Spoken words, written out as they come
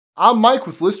I'm Mike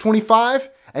with List 25,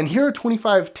 and here are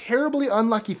 25 terribly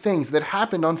unlucky things that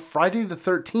happened on Friday the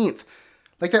 13th.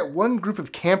 Like that one group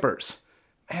of campers.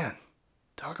 Man,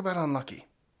 talk about unlucky.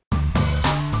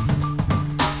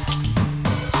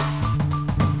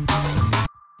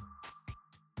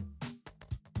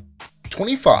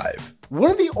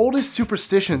 One of the oldest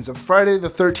superstitions of Friday the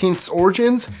 13th's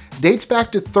origins dates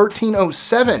back to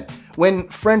 1307, when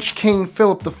French King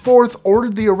Philip IV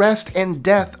ordered the arrest and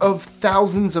death of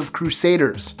thousands of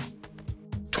crusaders.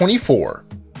 24.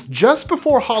 Just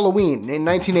before Halloween in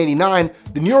 1989,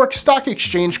 the New York Stock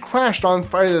Exchange crashed on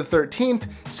Friday the 13th,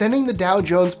 sending the Dow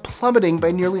Jones plummeting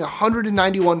by nearly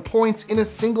 191 points in a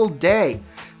single day,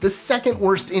 the second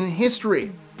worst in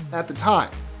history at the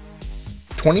time.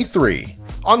 23.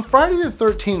 On Friday the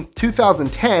 13th,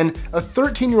 2010, a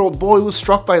 13-year-old boy was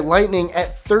struck by lightning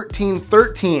at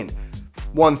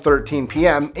 1:13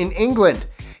 p.m. in England.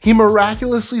 He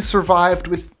miraculously survived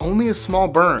with only a small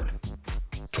burn.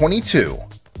 22.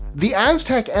 The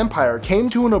Aztec Empire came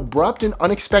to an abrupt and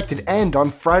unexpected end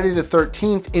on Friday the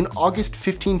 13th in August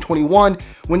 1521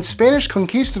 when Spanish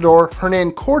conquistador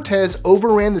Hernán Cortés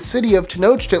overran the city of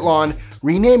Tenochtitlan,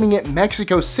 renaming it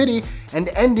Mexico City and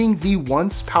ending the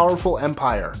once powerful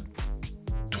empire.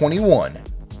 21.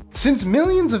 Since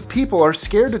millions of people are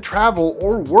scared to travel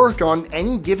or work on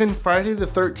any given Friday the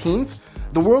 13th,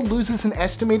 the world loses an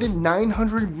estimated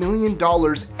 $900 million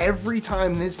every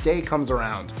time this day comes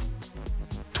around.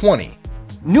 20.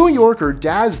 New Yorker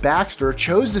Daz Baxter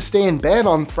chose to stay in bed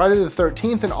on Friday the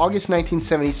 13th in August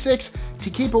 1976 to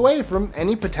keep away from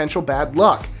any potential bad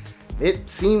luck. It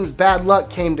seems bad luck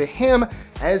came to him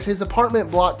as his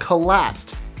apartment block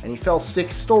collapsed and he fell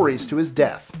 6 stories to his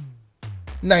death.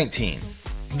 19.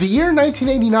 The year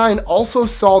 1989 also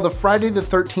saw the Friday the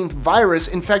 13th virus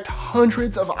infect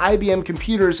hundreds of IBM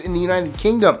computers in the United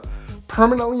Kingdom,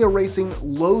 permanently erasing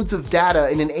loads of data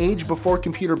in an age before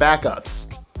computer backups.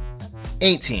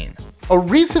 18. A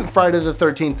recent Friday the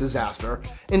 13th disaster.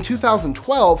 In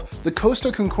 2012, the Costa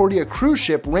Concordia cruise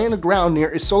ship ran aground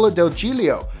near Isola del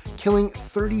Giglio, killing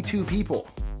 32 people.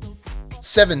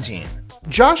 17.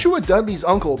 Joshua Dudley's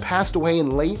uncle passed away in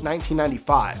late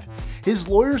 1995. His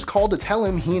lawyers called to tell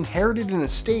him he inherited an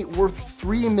estate worth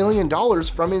 $3 million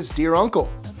from his dear uncle.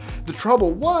 The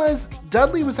trouble was,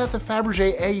 Dudley was at the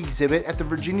Fabergé egg exhibit at the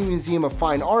Virginia Museum of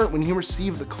Fine Art when he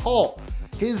received the call.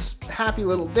 His happy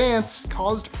little dance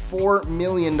caused $4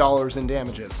 million in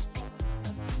damages.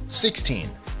 16.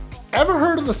 Ever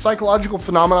heard of the psychological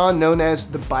phenomenon known as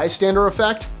the bystander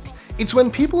effect? It's when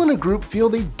people in a group feel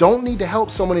they don't need to help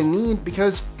someone in need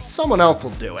because someone else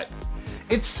will do it.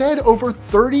 It's said over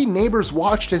 30 neighbors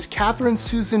watched as Catherine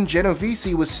Susan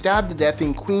Genovese was stabbed to death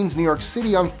in Queens, New York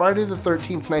City on Friday the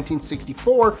 13th,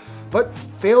 1964, but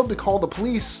failed to call the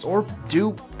police or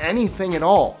do anything at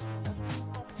all.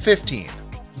 15.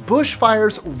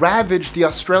 Bushfires ravaged the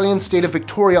Australian state of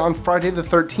Victoria on Friday the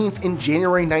 13th in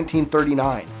January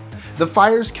 1939. The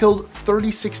fires killed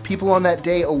 36 people on that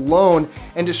day alone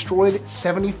and destroyed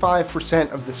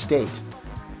 75% of the state.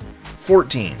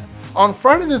 14. On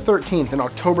Friday the 13th in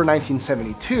October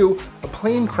 1972, a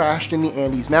plane crashed in the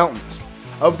Andes Mountains.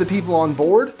 Of the people on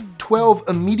board, 12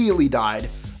 immediately died,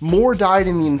 more died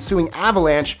in the ensuing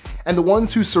avalanche, and the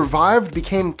ones who survived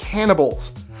became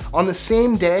cannibals. On the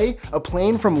same day, a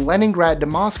plane from Leningrad to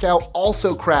Moscow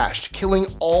also crashed, killing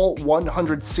all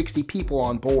 160 people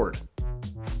on board.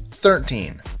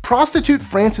 13. Prostitute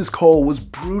Frances Cole was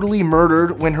brutally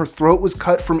murdered when her throat was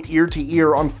cut from ear to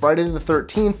ear on Friday the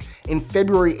 13th in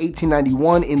February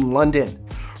 1891 in London.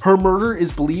 Her murder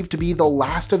is believed to be the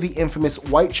last of the infamous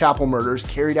Whitechapel murders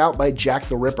carried out by Jack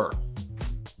the Ripper.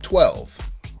 12.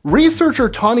 Researcher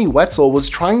Tawny Wetzel was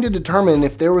trying to determine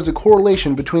if there was a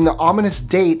correlation between the ominous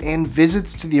date and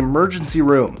visits to the emergency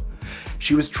room.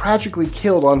 She was tragically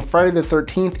killed on Friday the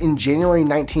 13th in January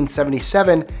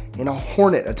 1977 in a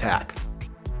hornet attack.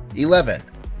 11.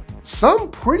 Some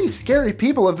pretty scary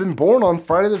people have been born on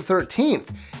Friday the 13th,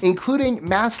 including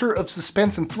master of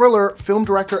suspense and thriller, film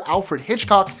director Alfred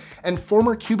Hitchcock, and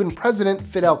former Cuban president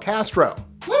Fidel Castro.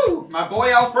 Woo! My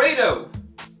boy Alfredo!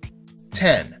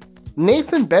 10.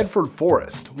 Nathan Bedford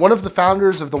Forrest, one of the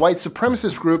founders of the white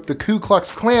supremacist group the Ku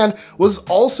Klux Klan, was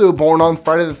also born on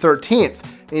Friday the 13th,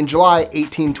 in July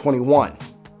 1821.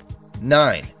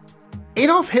 9.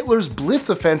 Adolf Hitler's Blitz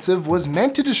offensive was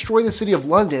meant to destroy the city of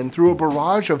London through a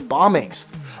barrage of bombings.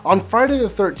 On Friday the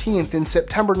 13th in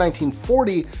September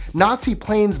 1940, Nazi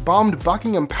planes bombed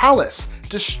Buckingham Palace,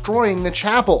 destroying the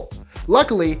chapel.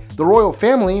 Luckily, the royal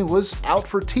family was out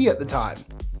for tea at the time.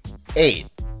 8.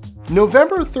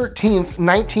 November 13th,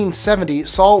 1970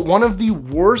 saw one of the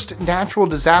worst natural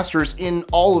disasters in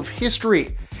all of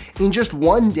history. In just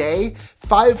one day,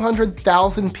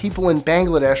 500,000 people in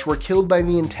Bangladesh were killed by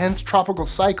the intense tropical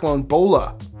cyclone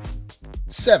Bola.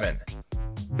 7.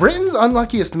 Britain's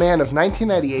unluckiest man of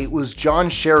 1998 was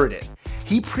John Sheridan.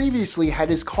 He previously had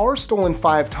his car stolen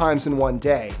 5 times in one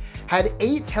day, had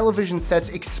 8 television sets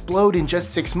explode in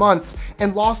just 6 months,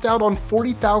 and lost out on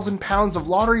 40,000 pounds of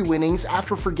lottery winnings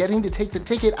after forgetting to take the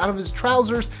ticket out of his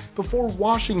trousers before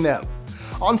washing them.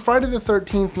 On Friday the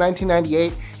 13th,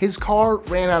 1998, his car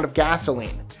ran out of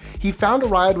gasoline. He found a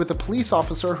ride with a police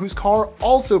officer whose car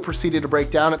also proceeded to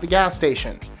break down at the gas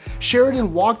station.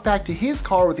 Sheridan walked back to his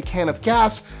car with a can of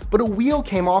gas, but a wheel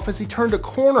came off as he turned a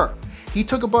corner. He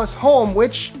took a bus home,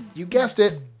 which, you guessed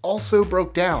it, also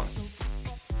broke down.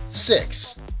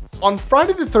 6. On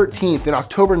Friday the 13th in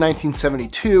October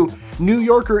 1972, New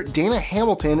Yorker Dana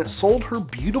Hamilton sold her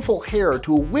beautiful hair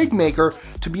to a wig maker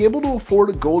to be able to afford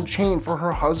a gold chain for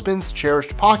her husband's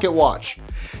cherished pocket watch.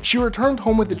 She returned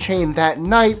home with the chain that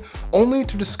night, only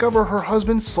to discover her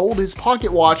husband sold his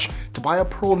pocket watch to buy a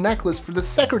pearl necklace for the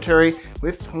secretary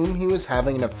with whom he was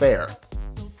having an affair.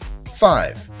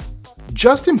 5.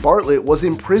 Justin Bartlett was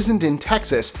imprisoned in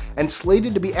Texas and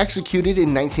slated to be executed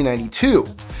in 1992.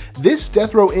 This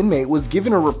death row inmate was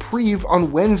given a reprieve on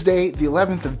Wednesday, the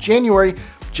 11th of January,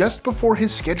 just before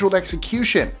his scheduled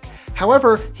execution.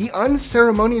 However, he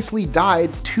unceremoniously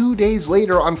died 2 days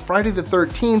later on Friday the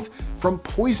 13th from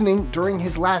poisoning during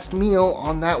his last meal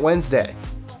on that Wednesday.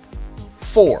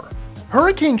 4.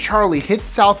 Hurricane Charlie hit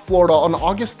South Florida on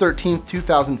August 13,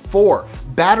 2004,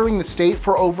 battering the state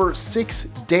for over 6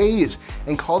 days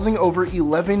and causing over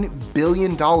 $11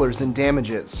 billion in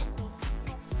damages.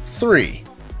 3.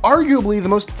 Arguably the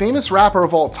most famous rapper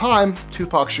of all time,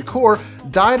 Tupac Shakur,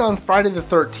 died on Friday the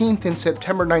 13th in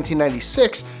September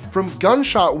 1996 from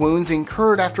gunshot wounds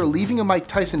incurred after leaving a Mike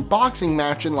Tyson boxing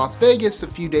match in Las Vegas a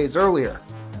few days earlier.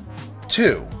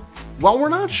 2. While we're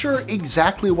not sure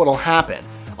exactly what'll happen,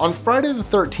 on Friday the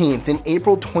 13th in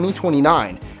April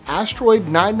 2029, asteroid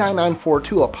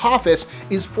 99942 Apophis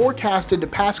is forecasted to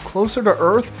pass closer to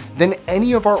Earth than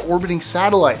any of our orbiting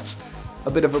satellites.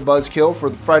 A bit of a buzzkill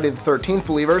for the Friday the 13th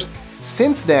believers.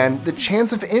 Since then, the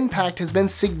chance of impact has been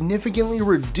significantly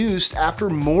reduced after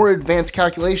more advanced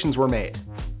calculations were made.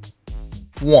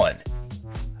 1.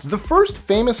 The first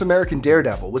famous American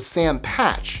daredevil was Sam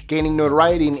Patch, gaining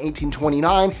notoriety in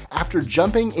 1829 after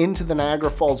jumping into the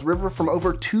Niagara Falls River from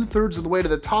over 2/3 of the way to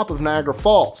the top of Niagara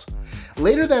Falls.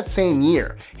 Later that same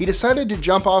year, he decided to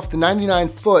jump off the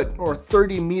 99-foot or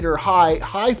 30-meter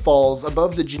high falls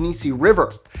above the Genesee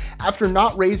River. After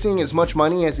not raising as much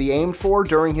money as he aimed for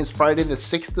during his Friday the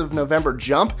 6th of November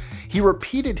jump, he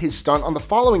repeated his stunt on the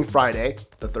following Friday,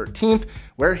 the 13th,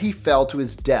 where he fell to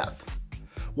his death.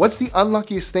 What's the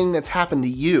unluckiest thing that's happened to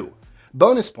you?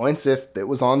 Bonus points if it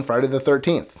was on Friday the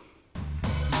 13th.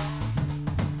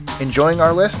 Enjoying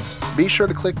our lists? Be sure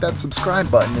to click that subscribe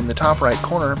button in the top right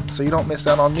corner so you don't miss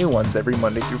out on new ones every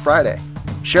Monday through Friday.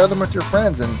 Share them with your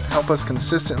friends and help us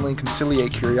consistently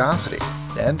conciliate curiosity.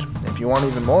 And if you want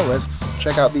even more lists,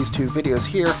 check out these 2 videos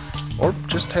here or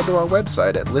just head to our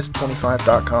website at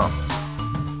list25.com.